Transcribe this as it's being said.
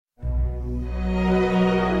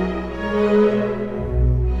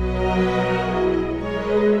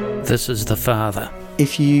This is the father.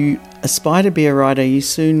 If you aspire to be a writer, you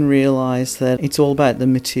soon realise that it's all about the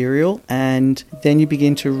material, and then you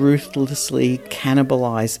begin to ruthlessly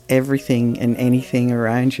cannibalise everything and anything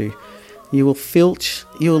around you. You will filch,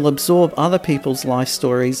 you will absorb other people's life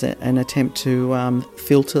stories and attempt to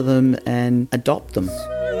filter them and adopt them.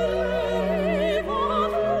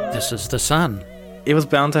 This is the son. It was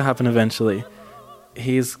bound to happen eventually.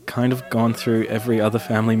 He's kind of gone through every other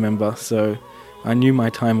family member, so I knew my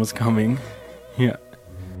time was coming. Yeah.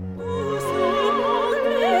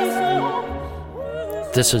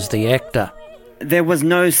 This is the actor. There was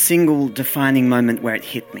no single defining moment where it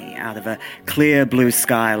hit me out of a clear blue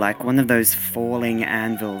sky like one of those falling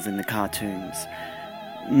anvils in the cartoons.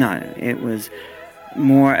 No, it was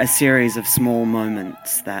more a series of small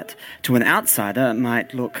moments that, to an outsider,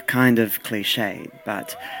 might look kind of cliched,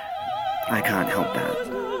 but I can't help that.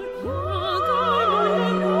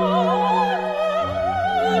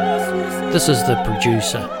 This is the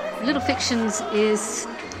producer. Little Fictions is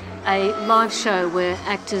a live show where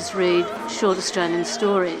actors read short Australian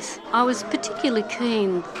stories. I was particularly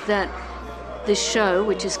keen that this show,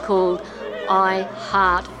 which is called I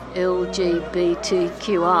Heart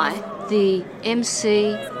LGBTQI, the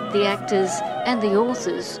MC, the actors and the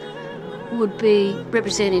authors would be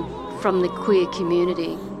represented from the queer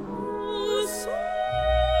community.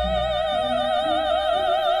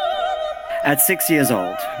 At 6 years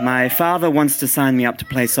old, my father wants to sign me up to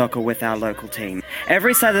play soccer with our local team.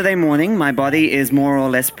 Every Saturday morning, my body is more or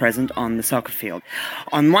less present on the soccer field.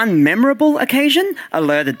 On one memorable occasion,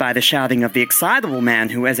 alerted by the shouting of the excitable man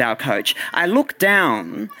who is our coach, I look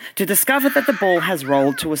down to discover that the ball has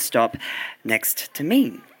rolled to a stop next to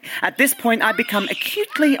me. At this point, I become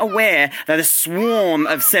acutely aware that a swarm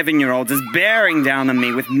of 7-year-olds is bearing down on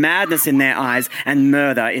me with madness in their eyes and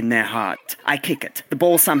murder in their heart. I kick it. The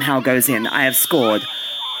ball somehow goes in. I have scored.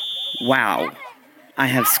 Wow. I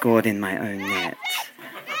have scored in my own net.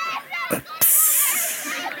 Oops.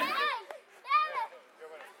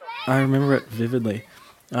 I remember it vividly.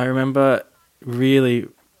 I remember really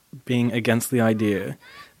being against the idea,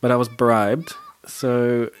 but I was bribed,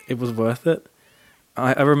 so it was worth it.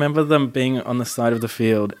 I remember them being on the side of the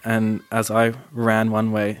field, and as I ran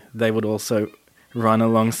one way, they would also run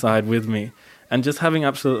alongside with me, and just having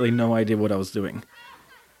absolutely no idea what I was doing.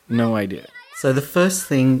 No idea. So the first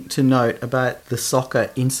thing to note about the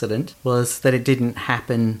soccer incident was that it didn't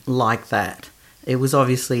happen like that. It was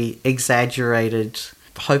obviously exaggerated,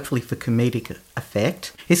 hopefully for comedic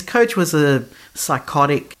effect. His coach was a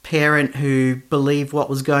psychotic parent who believed what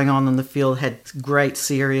was going on the field had great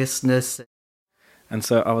seriousness. And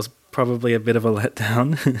so I was probably a bit of a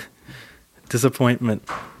letdown. Disappointment.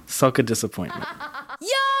 Soccer disappointment. Yo,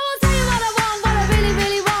 I'll tell you what I want, what I really,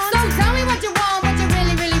 really want. So tell me what you want, what you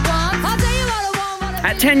really, really want. I'll tell you what I want, what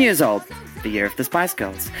I At 10 years old, the year of the Spice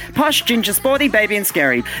Girls. Posh, ginger, sporty, baby and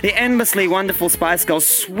scary. The endlessly wonderful Spice Girls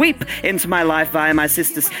sweep into my life via my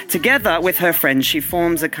sisters. Together with her friends, she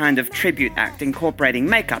forms a kind of tribute act incorporating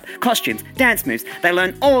makeup, costumes, dance moves. They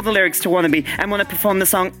learn all the lyrics to Wannabe and want to perform the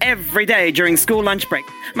song every day during school lunch break.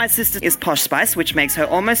 My sister is Posh Spice, which makes her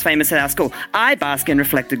almost famous at our school. I bask in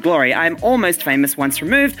reflected glory. I am almost famous once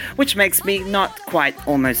removed, which makes me not quite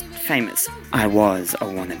almost famous. I was a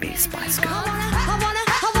wannabe Spice Girl.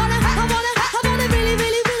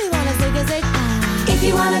 If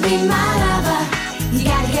you wanna be my lover, you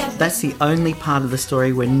gotta get... That's the only part of the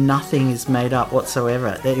story where nothing is made up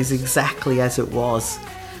whatsoever. That is exactly as it was.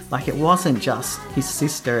 Like, it wasn't just his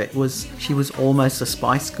sister, she was almost a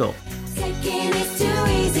Spice Girl. Taking it too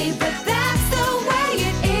easy, but that's the way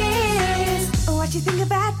it is. What you think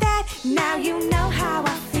about that? Now you know how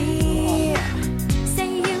I feel.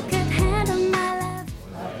 Say you can handle my love.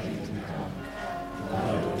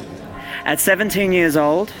 At 17 years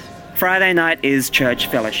old, Friday night is church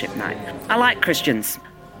fellowship night. I like Christians.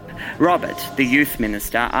 Robert, the youth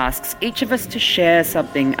minister, asks each of us to share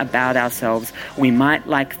something about ourselves we might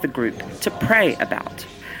like the group to pray about.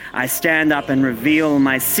 I stand up and reveal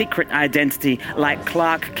my secret identity like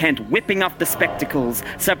Clark Kent whipping off the spectacles.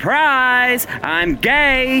 Surprise! I'm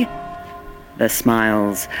gay! The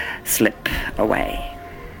smiles slip away.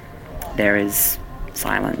 There is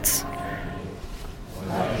silence.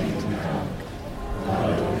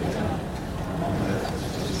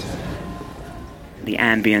 The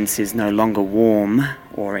ambience is no longer warm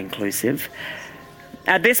or inclusive.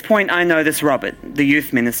 At this point, I notice Robert, the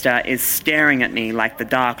youth minister, is staring at me like the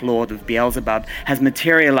dark lord of Beelzebub has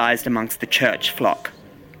materialized amongst the church flock.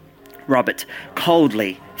 Robert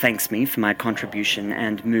coldly thanks me for my contribution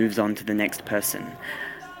and moves on to the next person.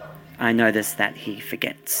 I notice that he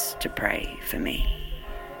forgets to pray for me.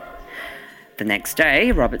 The next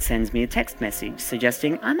day, Robert sends me a text message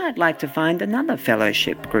suggesting I might like to find another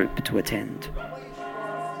fellowship group to attend.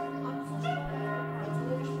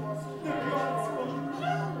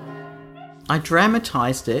 I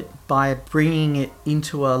dramatised it by bringing it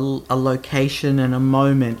into a location and a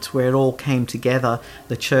moment where it all came together,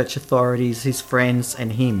 the church authorities, his friends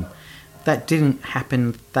and him. That didn't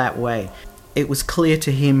happen that way. It was clear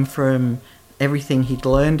to him from everything he'd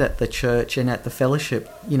learned at the church and at the fellowship.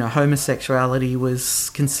 Homosexuality was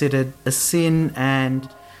considered a sin, and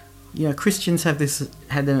Christians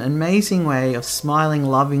had an amazing way of smiling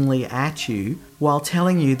lovingly at you while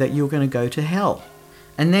telling you that you're going to go to hell.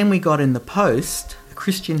 And then we got in the post a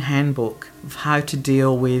Christian handbook of how to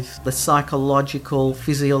deal with the psychological,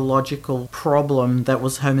 physiological problem that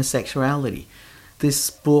was homosexuality.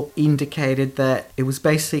 This book indicated that it was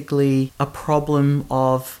basically a problem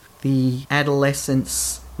of the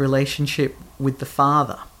adolescent's relationship with the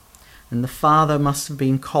father. And the father must have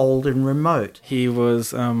been cold and remote. He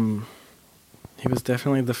was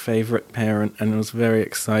definitely the favourite parent, and it was very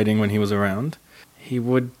exciting when he was around. He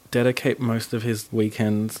would dedicate most of his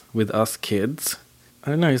weekends with us kids.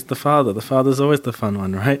 I don't know, he's the father. The father's always the fun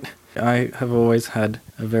one, right? I have always had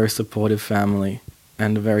a very supportive family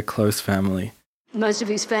and a very close family. Most of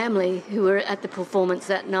his family who were at the performance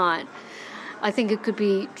that night, I think it could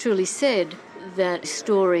be truly said that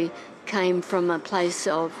story came from a place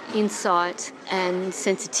of insight and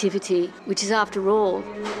sensitivity, which is, after all,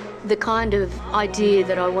 the kind of idea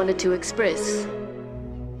that I wanted to express.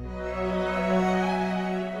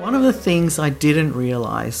 One of the things I didn't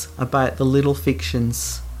realise about the Little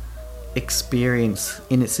Fictions experience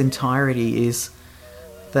in its entirety is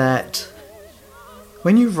that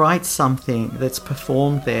when you write something that's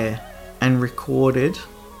performed there and recorded,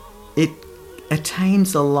 it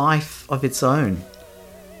attains a life of its own.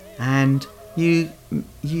 And you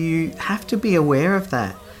have to be aware of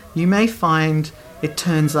that. You may find it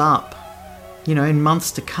turns up, in months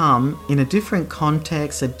to come, in a different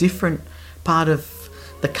context, a different part of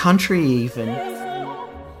the country even.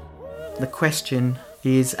 The question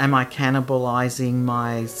is, am I cannibalising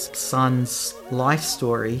my son's life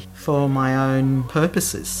story for my own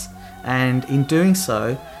purposes? And in doing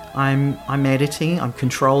so, I'm editing, I'm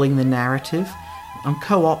controlling the narrative, I'm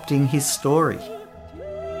co-opting his story.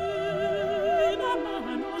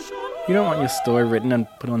 You don't want your story written and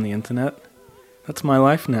put on the internet. That's my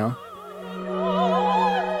life now.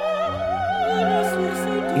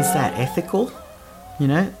 Is that ethical?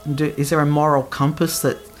 Is there a moral compass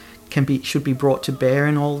that should be brought to bear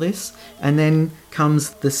in all this? And then comes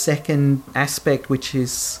the second aspect, which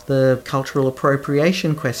is the cultural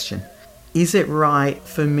appropriation question. Is it right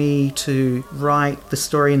for me to write the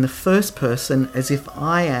story in the first person as if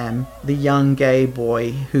I am the young gay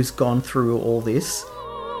boy who's gone through all this?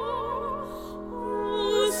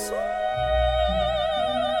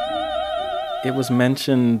 It was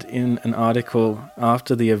mentioned in an article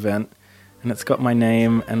after the event, and it's got my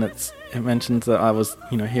name, and it mentions that I was,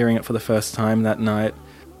 hearing it for the first time that night.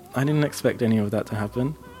 I didn't expect any of that to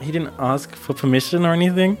happen. He didn't ask for permission or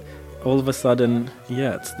anything. All of a sudden,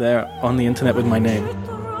 it's there on the internet with my name.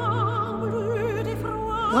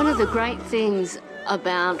 One of the great things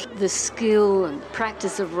about the skill and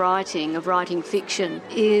practice of writing fiction,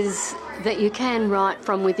 is that you can write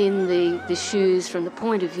from within the shoes, from the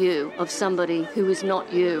point of view of somebody who is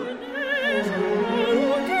not you.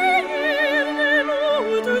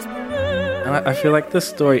 And I feel like the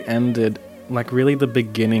story ended like really the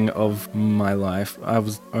beginning of my life. I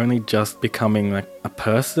was only just becoming like a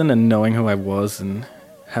person and knowing who I was and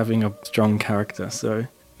having a strong character. So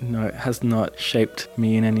no, it has not shaped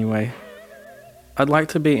me in any way. I'd like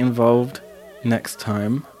to be involved next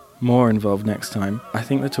time, more involved next time. I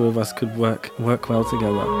think the two of us could work well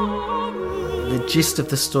together. The gist of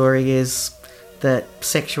the story is that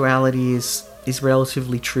sexuality is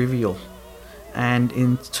relatively trivial. And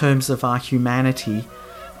in terms of our humanity,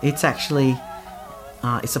 it's actually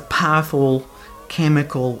it's a powerful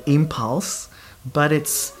chemical impulse, but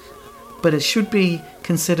it should be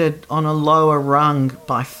considered on a lower rung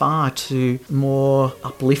by far to more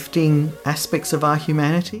uplifting aspects of our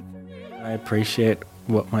humanity. I appreciate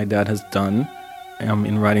what my dad has done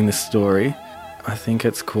in writing this story. I think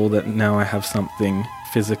it's cool that now I have something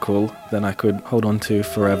physical that I could hold on to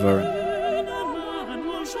forever.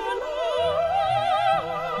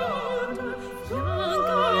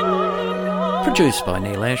 Produced by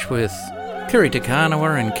Neil Ashworth. Kiri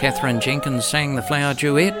Takanawa and Catherine Jenkins sang the Flower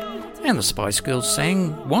Duet, and the Spice Girls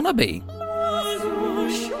sang Wannabe.